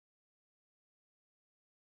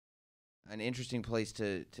an interesting place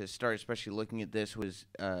to start, especially looking at this, was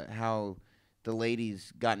how the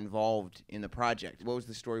ladies got involved in the project. What was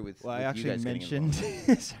the story with? Well, with I actually you guys mentioned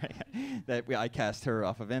sorry, that I cast her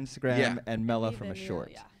off of Instagram Yeah. and Mela And from a even you,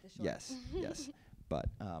 short. yeah, the short. Yes, yes. But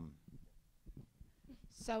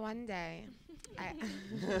So one day,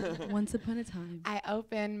 Once upon a time. I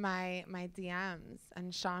opened my DMs,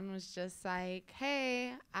 and Sean was just like,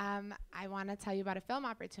 "Hey, I want to tell you about a film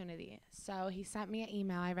opportunity." So he sent me an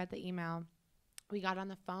email. I read the email. We got on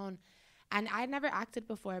the phone, and I'd never acted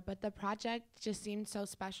before, but the project just seemed so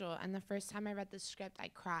special. And the first time I read the script, I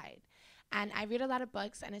cried. And I read a lot of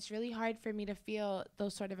books, and it's really hard for me to feel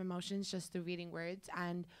those sort of emotions just through reading words.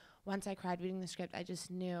 And once I cried reading the script, I just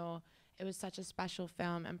knew it was such a special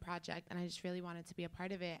film and project, and I just really wanted to be a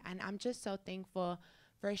part of it. And I'm just so thankful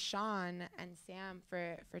for Sean and Sam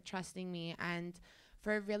for trusting me and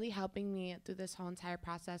for really helping me through this whole entire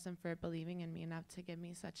process and for believing in me enough to give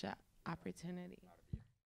me such an opportunity.